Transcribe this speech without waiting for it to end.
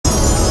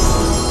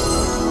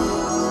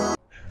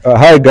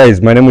Hi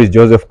guys, my name is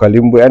Joseph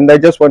Kalimbu, and I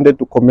just wanted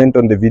to comment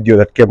on the video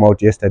that came out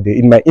yesterday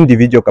in my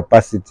individual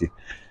capacity.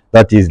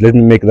 That is, let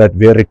me make that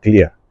very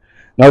clear.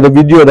 Now, the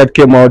video that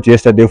came out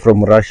yesterday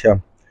from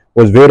Russia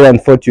was very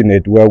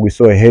unfortunate, where we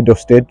saw a head of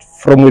state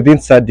from within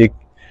SADC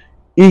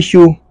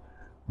issue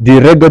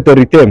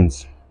derogatory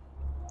terms,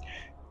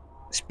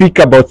 speak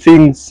about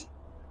things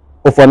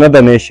of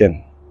another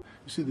nation.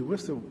 You see, the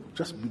West have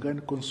just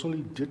begun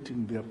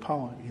consolidating their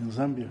power in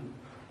Zambia,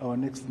 our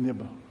next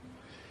neighbor.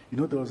 You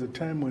know, there was a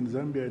time when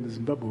Zambia and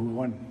Zimbabwe were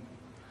one.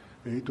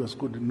 It was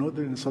called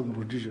Northern and Southern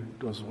Rhodesia.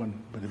 It was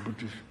one by the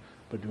British,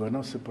 but they were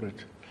now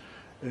separate.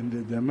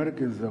 And the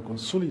Americans are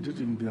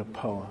consolidating their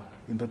power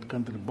in that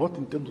country, both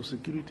in terms of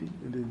security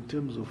and in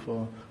terms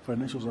of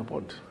financial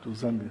support to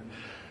Zambia,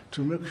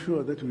 to make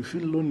sure that we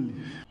feel lonely.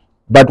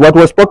 But what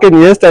was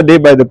spoken yesterday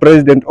by the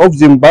president of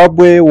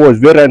Zimbabwe was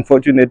very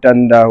unfortunate,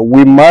 and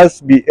we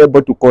must be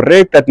able to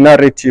correct that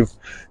narrative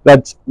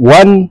that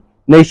one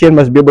nation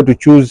must be able to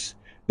choose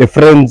the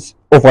friends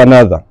of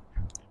another.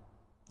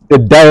 The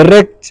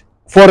direct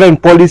foreign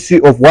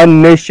policy of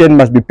one nation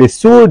must be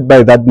pursued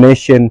by that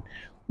nation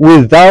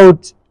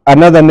without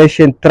another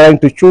nation trying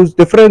to choose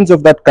the friends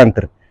of that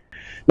country.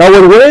 Now,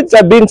 when words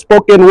are being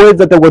spoken, words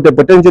that have got the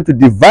potential to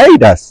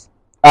divide us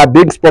are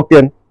being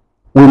spoken,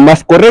 we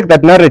must correct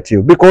that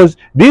narrative, because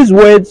these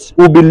words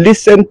will be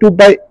listened to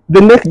by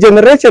the next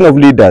generation of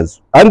leaders,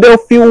 and they'll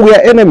feel we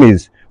are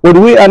enemies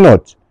when we are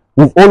not.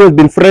 We've always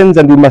been friends,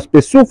 and we must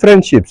pursue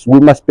friendships. We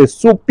must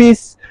pursue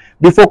peace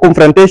before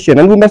confrontation,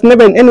 and we must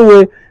never in any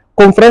way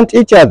confront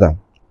each other.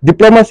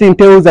 Diplomacy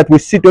entails that we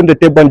sit on the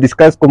table and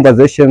discuss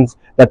conversations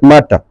that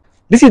matter.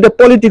 This is the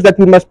politics that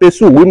we must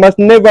pursue. We must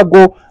never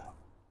go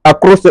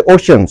across the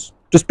oceans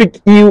to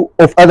speak ill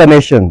of other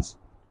nations.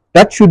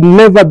 That should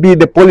never be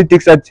the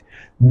politics that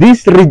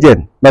this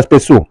region must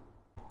pursue.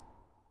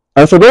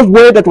 And so those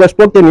words that were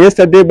spoken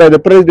yesterday by the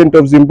president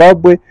of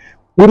Zimbabwe,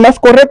 we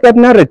must correct that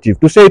narrative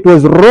to say it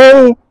was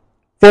wrong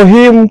for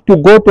him to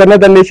go to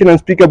another nation and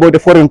speak about the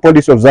foreign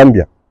policy of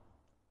Zambia.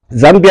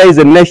 Zambia is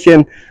a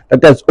nation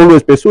that has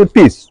always pursued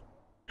peace.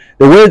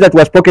 The words that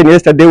were spoken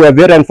yesterday were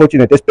very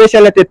unfortunate,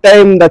 especially at a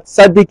time that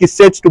SADC is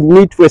set to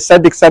meet for a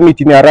SADC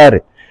summit in Harare.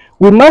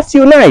 We must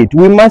unite.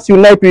 We must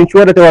unite to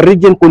ensure that our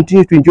region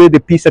continues to enjoy the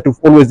peace that we've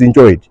always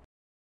enjoyed.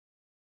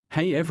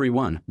 Hey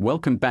everyone,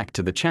 welcome back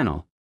to the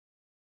channel.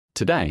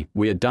 Today,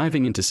 we are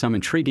diving into some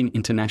intriguing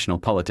international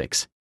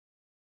politics.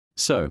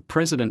 So,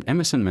 President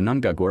Emmerson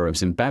Mnangagwa of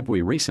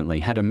Zimbabwe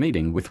recently had a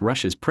meeting with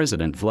Russia's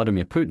President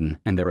Vladimir Putin,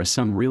 and there are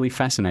some really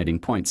fascinating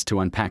points to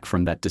unpack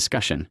from that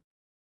discussion.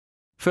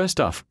 First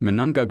off,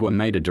 Mnangagwa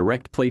made a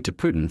direct plea to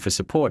Putin for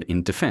support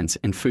in defense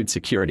and food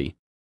security.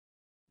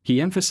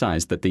 He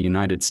emphasized that the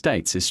United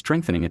States is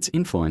strengthening its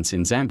influence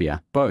in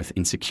Zambia, both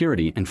in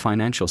security and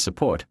financial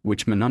support,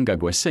 which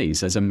Mnangagwa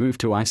sees as a move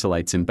to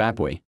isolate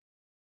Zimbabwe.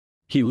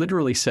 He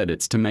literally said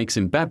it's to make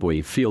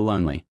Zimbabwe feel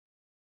lonely.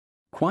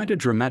 Quite a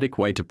dramatic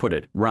way to put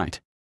it, right?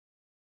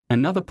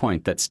 Another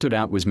point that stood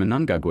out was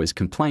Mnangagwa's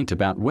complaint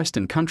about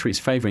Western countries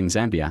favoring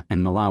Zambia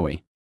and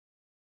Malawi.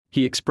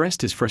 He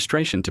expressed his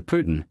frustration to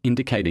Putin,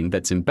 indicating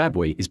that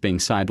Zimbabwe is being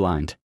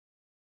sidelined.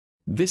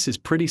 This is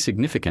pretty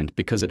significant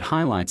because it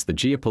highlights the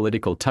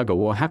geopolitical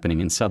tug-of-war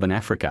happening in southern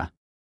Africa.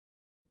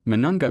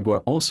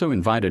 Mnangagwa also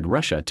invited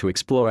Russia to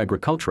explore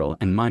agricultural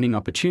and mining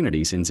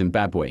opportunities in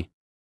Zimbabwe.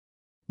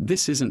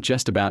 This isn't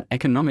just about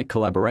economic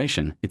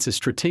collaboration, it's a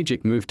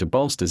strategic move to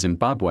bolster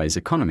Zimbabwe's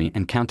economy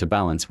and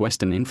counterbalance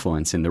Western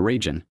influence in the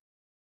region.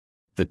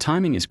 The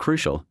timing is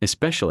crucial,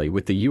 especially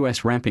with the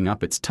US ramping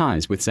up its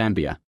ties with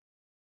Zambia.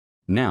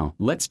 Now,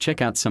 let's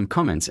check out some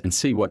comments and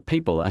see what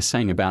people are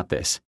saying about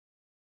this.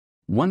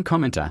 One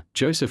commenter,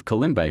 Joseph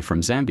Kalimbe from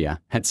Zambia,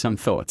 had some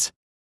thoughts.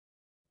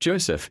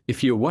 Joseph,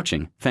 if you're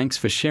watching, thanks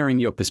for sharing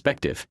your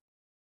perspective.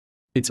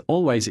 It's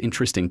always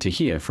interesting to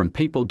hear from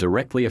people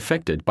directly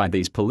affected by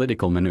these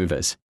political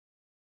maneuvers.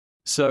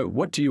 So,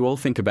 what do you all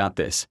think about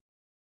this?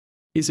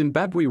 Is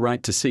Zimbabwe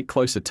right to seek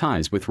closer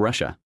ties with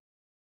Russia?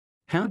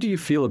 How do you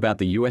feel about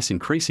the US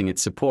increasing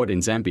its support in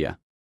Zambia?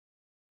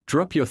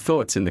 Drop your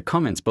thoughts in the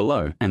comments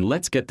below and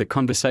let's get the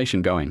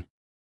conversation going.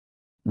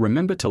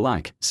 Remember to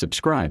like,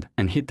 subscribe,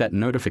 and hit that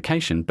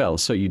notification bell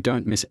so you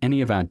don't miss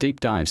any of our deep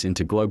dives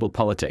into global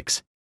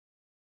politics.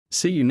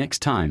 See you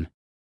next time.